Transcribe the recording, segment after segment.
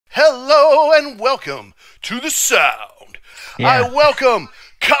Hello and welcome to the sound. Yeah. I welcome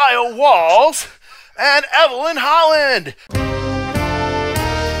Kyle Walls and Evelyn Holland.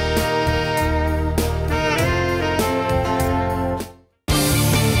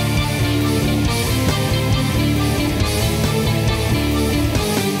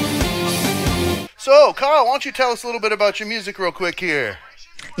 So, Kyle, why don't you tell us a little bit about your music real quick here?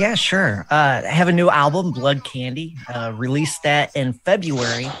 Yeah, sure. I have a new album, Blood Candy. Released that in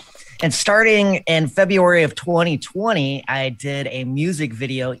February. And starting in February of 2020, I did a music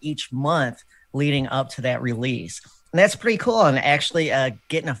video each month leading up to that release. And that's pretty cool. And actually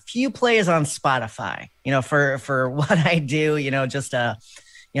getting a few plays on Spotify, for what I do, just a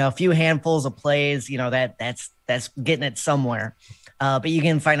few handfuls of plays, that's getting it somewhere. But you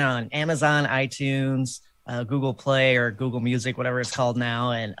can find it on Amazon, iTunes, Google Play or Google Music, whatever it's called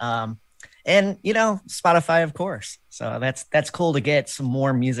now. And Spotify, of course. So that's cool to get some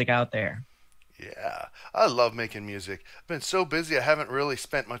more music out there. Yeah, I love making music. I've been so busy I haven't really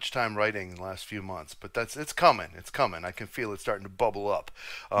spent much time writing in the last few months, but it's coming. It's coming. I can feel it starting to bubble up.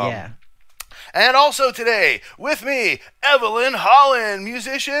 Yeah. And also today with me, Evelyn Holland,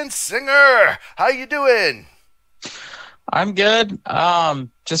 musician, singer. How you doing? I'm good.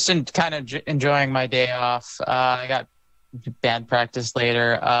 Just enjoying my day off. I got band practice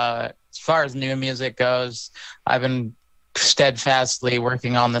later. As far as new music goes, I've been steadfastly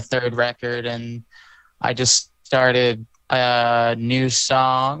working on the third record, and I just started a new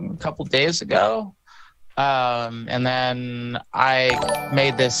song a couple days ago. And then I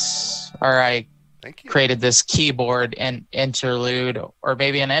created this keyboard and interlude, or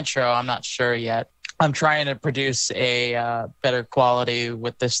maybe an intro. I'm not sure yet. I'm trying to produce a better quality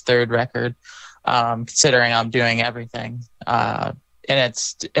with this third record, considering I'm doing everything. And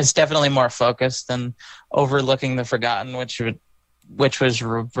it's definitely more focused than Overlooking the Forgotten, which was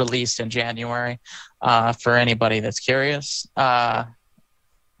released in January, for anybody that's curious. Cool.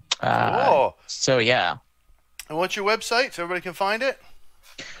 So, yeah. And what's your website so everybody can find it?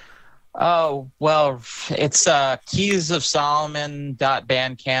 Oh, well, it's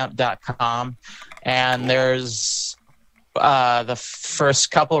keysofsolomon.bandcamp.com. And there's the first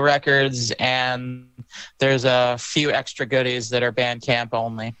couple records, and there's a few extra goodies that are Bandcamp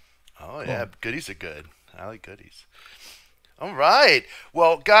only. Oh, yeah. Goodies are good. I like goodies. All right.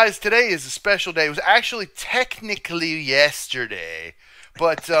 Well, guys, today is a special day. It was actually technically yesterday,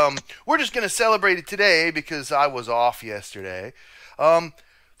 but we're just going to celebrate it today because I was off yesterday.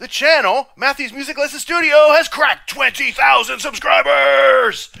 The channel, Mathew's Music Lesson Studio, has cracked 20,000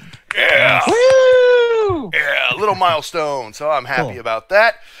 subscribers. Yeah. Woo! Yeah, a little milestone, so I'm happy about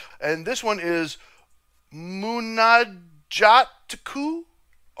that. And this one is Munajatku.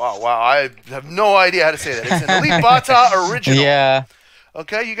 Oh, wow, I have no idea how to say that. It's an Alip original. Yeah.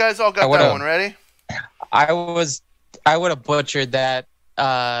 Okay, you guys all got that one ready? I would have butchered that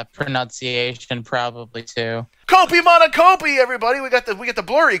pronunciation probably too. Kopi mana kopi, everybody. We got the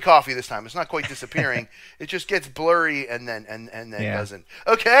blurry coffee this time. It's not quite disappearing. It just gets blurry and then doesn't.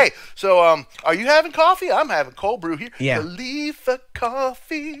 Okay, so are you having coffee? I'm having cold brew here. Yeah. Khalifa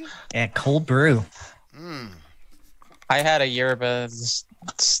coffee. Yeah, cold brew. I had a yerba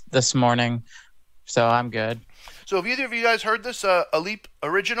this morning, so I'm good. So have either of you guys heard this Alip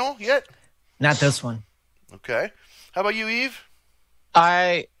original yet? Not this one. Okay. How about you, Eve?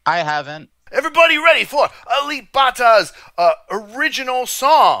 I haven't. Everybody ready for Alip Bata's original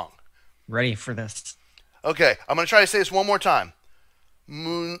song? Ready for this. Okay, I'm going to try to say this one more time.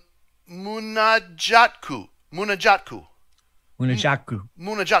 Munajatku. Munajatku.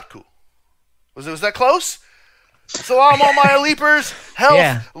 Was that close? Salam, all my Alipers.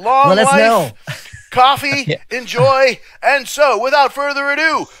 Health, long Let us life, know. coffee, enjoy. And so, without further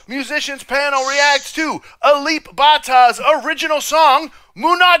ado, Musicians Panel reacts to Alip Bata's original song,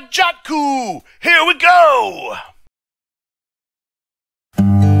 Munajatku. Here we go.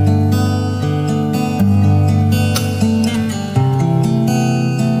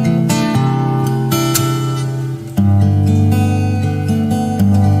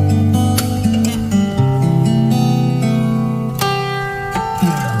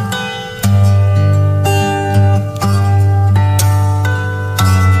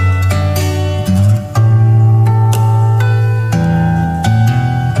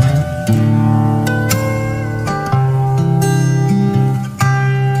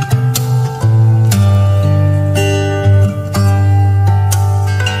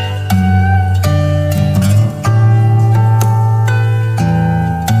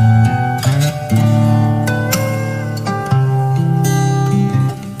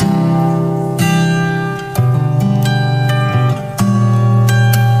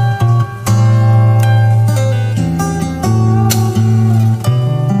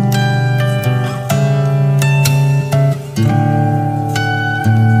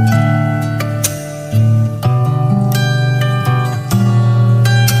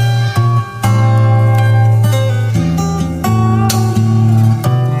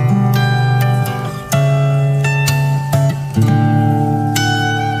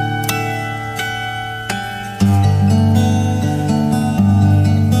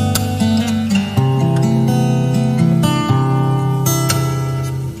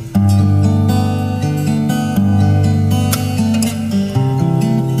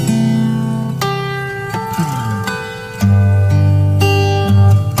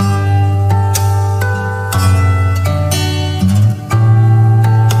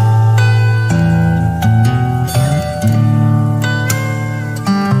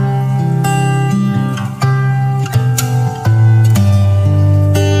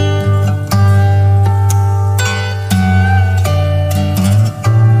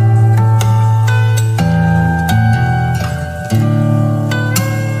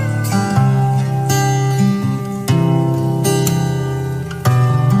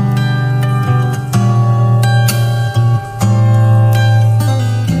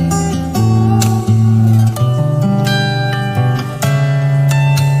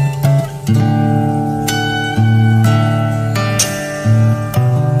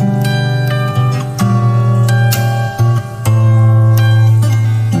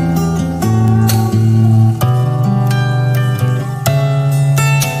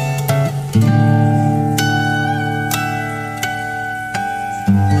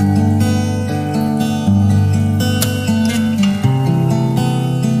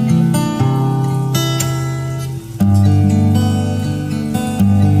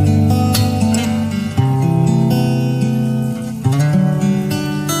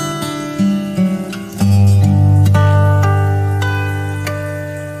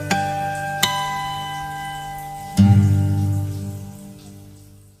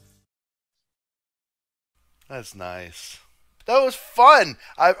 That's nice. That was fun.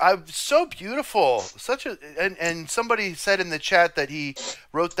 I so beautiful. Such a and somebody said in the chat that he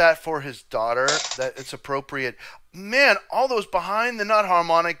wrote that for his daughter. That it's appropriate. Man, all those behind the nut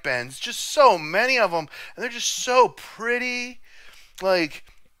harmonic bends, just so many of them, and they're just so pretty. Like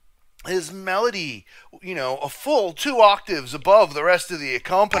his melody, you know, a full 2 octaves above the rest of the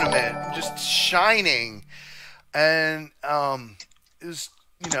accompaniment, just shining, and it was,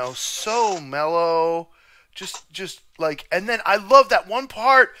 you know, so mellow. Just like, and then I love that one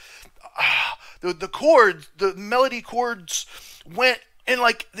part. The chords, the melody chords went in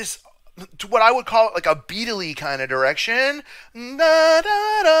like this, to what I would call it like a Beatley kind of direction. Da,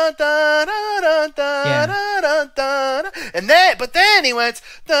 da, da, da, da, da, da, da, da. And then, but then he went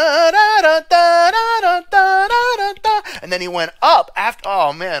da, da, da, da, da, da, da, da, and then he went up after.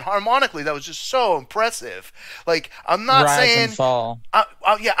 Oh man, harmonically that was just so impressive. Like I'm not Rise saying and fall.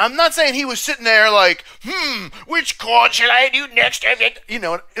 yeah, I'm not saying he was sitting there like, which chord shall I do next? You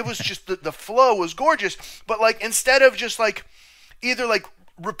know, it was just the flow was gorgeous. But like instead of just like either like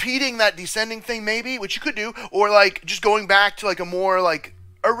repeating that descending thing maybe, which you could do, or like just going back to like a more like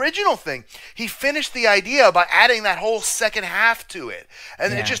original thing, he finished the idea by adding that whole second half to it,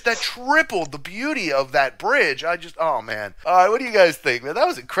 and it just that tripled the beauty of that bridge. I just, oh man. All right, what do you guys think, man? That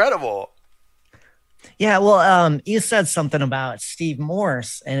was incredible. Yeah, well, you said something about Steve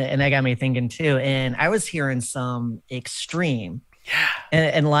Morse, and that got me thinking too. And I was hearing some extreme,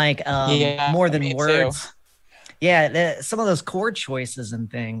 and like more than words. Too. Yeah, some of those chord choices and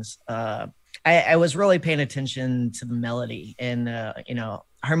things. I was really paying attention to the melody and you know,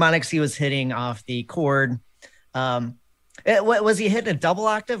 harmonics he was hitting off the chord. Was he hitting a double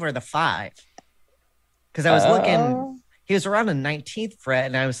octave or the 5? Because I was looking, he was around the 19th fret,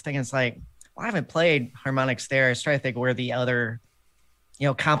 and I was thinking, it's like, well, I haven't played harmonics there. I was trying to think where the other, you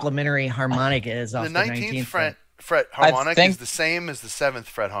know, complementary harmonic is off the 19th fret harmonic is the same as the 7th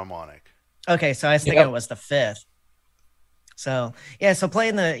fret harmonic. Okay, so I was thinking it was the 5th. So yeah, so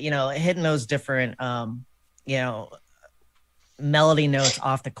playing the, you know, hitting those different, you know, melody notes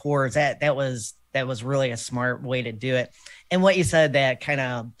off the chords, that was really a smart way to do it. And what you said, that kind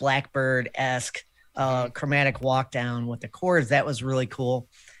of Blackbird-esque chromatic walk down with the chords, that was really cool.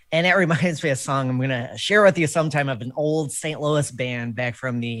 And that reminds me of a song I'm going to share with you sometime, of an old St. Louis band back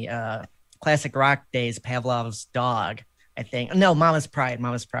from the classic rock days, Pavlov's Dog, I think. No, Mama's Pride.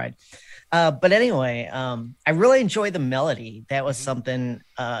 But anyway, I really enjoyed the melody. That was something,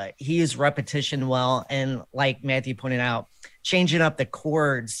 he used repetition well. And like Matthew pointed out, changing up the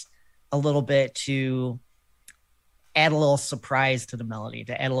chords a little bit to add a little surprise to the melody,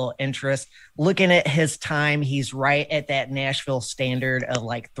 to add a little interest. Looking at his time, he's right at that Nashville standard of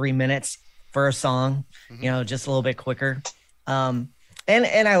like 3 minutes for a song, you know, just a little bit quicker. And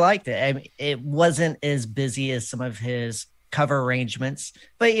I liked it. I mean, it wasn't as busy as some of his cover arrangements,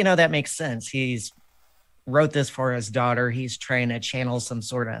 but you know, that makes sense. He's wrote this for his daughter. He's trying to channel some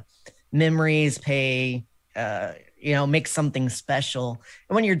sort of memories, you know, make something special.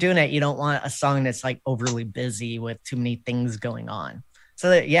 And when you're doing it, you don't want a song that's like overly busy with too many things going on.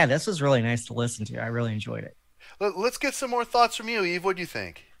 So yeah, this was really nice to listen to. I really enjoyed it. Let's get some more thoughts from you, Eve. What do you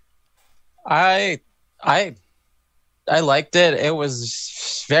think? I liked it. It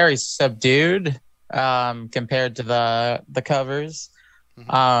was very subdued compared to the covers.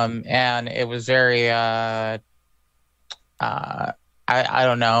 And it was very I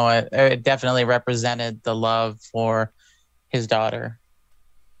don't know. It definitely represented the love for his daughter,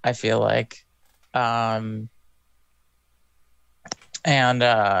 I feel like. Yeah,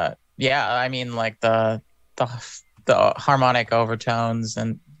 I mean, like the harmonic overtones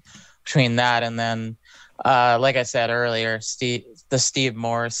and between that and then, like I said earlier, the Steve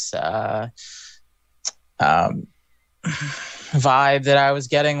Morse vibe that I was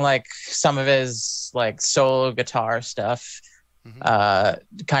getting, like some of his like solo guitar stuff.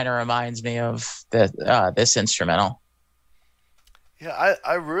 Kind of reminds me of this instrumental. Yeah,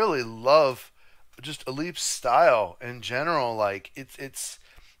 I really love just Alip's style in general. Like it's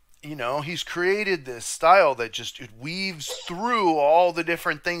you know, he's created this style that just it weaves through all the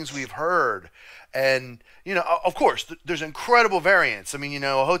different things we've heard. And, you know, of course, there's incredible variants. I mean, you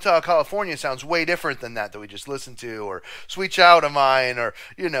know, Hotel California sounds way different than that we just listened to, or Sweet Child of Mine, or,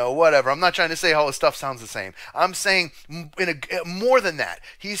 you know, whatever. I'm not trying to say all the stuff sounds the same. I'm saying more than that.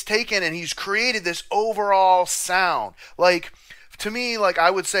 He's taken and he's created this overall sound. Like, to me, like I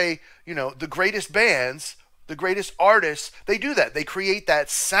would say, you know, the greatest bands The greatest artists, they do that. They create that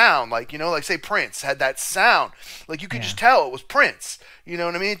sound. Like, like say Prince had that sound. Like you could just tell it was Prince. You know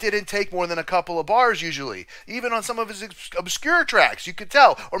what I mean? It didn't take more than a couple of bars usually. Even on some of his obscure tracks, you could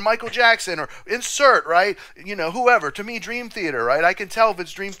tell. Or Michael Jackson, or Insert, right? Whoever. To me, Dream Theater, right? I can tell if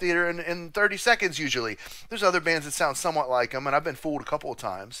it's Dream Theater in 30 seconds usually. There's other bands that sound somewhat like them, and I've been fooled a couple of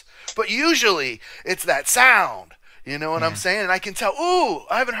times. But usually, it's that sound. You know what I'm saying? And I can tell, ooh,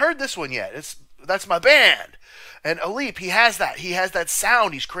 I haven't heard this one yet. That's my band. And Alip, he has that. He has that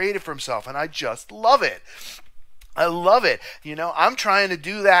sound he's created for himself, and I just love it. I love it. I'm trying to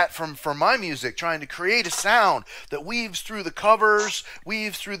do that for my music, trying to create a sound that weaves through the covers,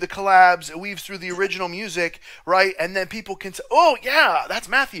 weaves through the collabs, weaves through the original music, right? And then people can say, oh, yeah, that's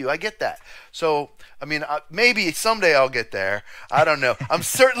Mathew. I get that. So, maybe someday I'll get there. I don't know. I'm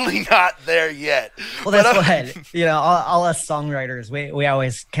certainly not there yet. Well, that's what, all us songwriters, we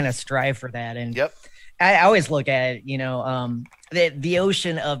always kind of strive for that. And yep. I always look at it, the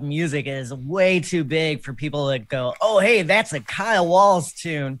ocean of music is way too big for people to go, oh, hey, that's a Kyle Walls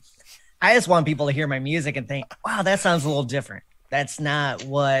tune. I just want people to hear my music and think, wow, that sounds a little different. That's not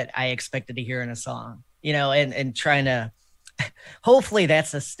what I expected to hear in a song, and trying to, hopefully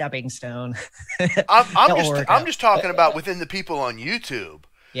that's a stepping stone. I'm just talking about within the people on YouTube.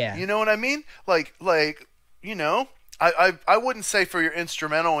 Yeah. You know what I mean? I wouldn't say for your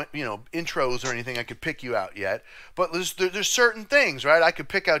instrumental, intros or anything, I could pick you out yet. But there's certain things, right? I could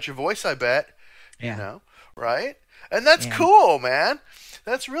pick out your voice, I bet. Yeah. Right? And that's cool, man.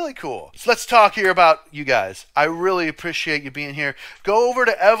 That's really cool. So let's talk here about you guys. I really appreciate you being here. Go over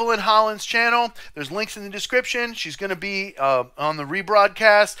to Evelyn Holland's channel. There's links in the description. She's going to be on the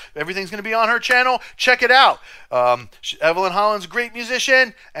rebroadcast. Everything's going to be on her channel. Check it out. Evelyn Holland's a great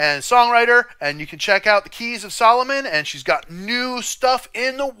musician and songwriter, and you can check out the Keys of Solomon, and she's got new stuff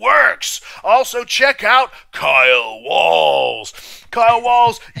in the works. Also, check out Kyle Walls. Kyle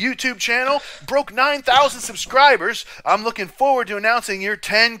Walls' YouTube channel broke 9,000 subscribers. I'm looking forward to announcing your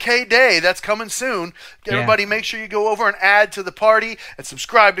 10K day. That's coming soon. Everybody, make sure you go over and add to the party and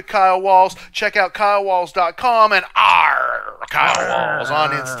subscribe to Kyle Walls. Check out kylewalls.com and Kyle Walls on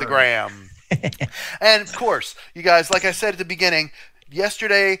Instagram. And of course, you guys, like I said at the beginning,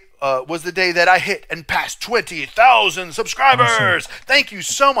 yesterday was the day that I hit and passed 20,000 subscribers. Awesome. Thank you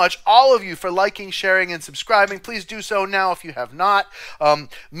so much, all of you, for liking, sharing, and subscribing. Please do so now if you have not.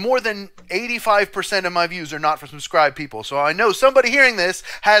 More than 85% of my views are not for subscribed people. So I know somebody hearing this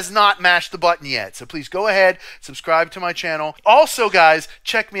has not mashed the button yet. So please go ahead, subscribe to my channel. Also, guys,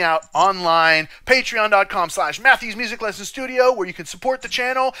 check me out online, patreon.com/Mathew's Music Lesson Studio, where you can support the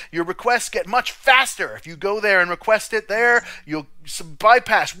channel. Your requests get much faster. If you go there and request it there, you'll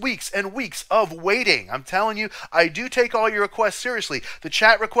bypass weeks and weeks of waiting. I'm telling you, I do take all your requests seriously. The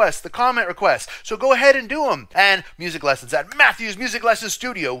chat requests, the comment requests. So go ahead and do them. And music lessons at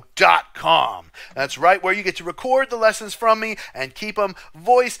MathewsMusicLessonStudio.com. That's right, where you get to record the lessons from me and keep them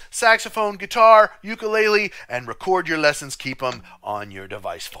voice, saxophone, guitar, ukulele, and record your lessons. Keep them on your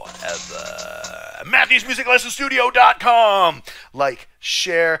device forever. MathewsMusicLessonStudio.com. Like,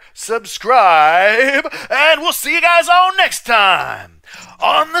 share, subscribe, and we'll see you guys all next time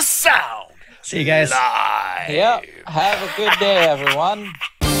on The Sound. See you guys. Live. Yep. Have a good day, everyone.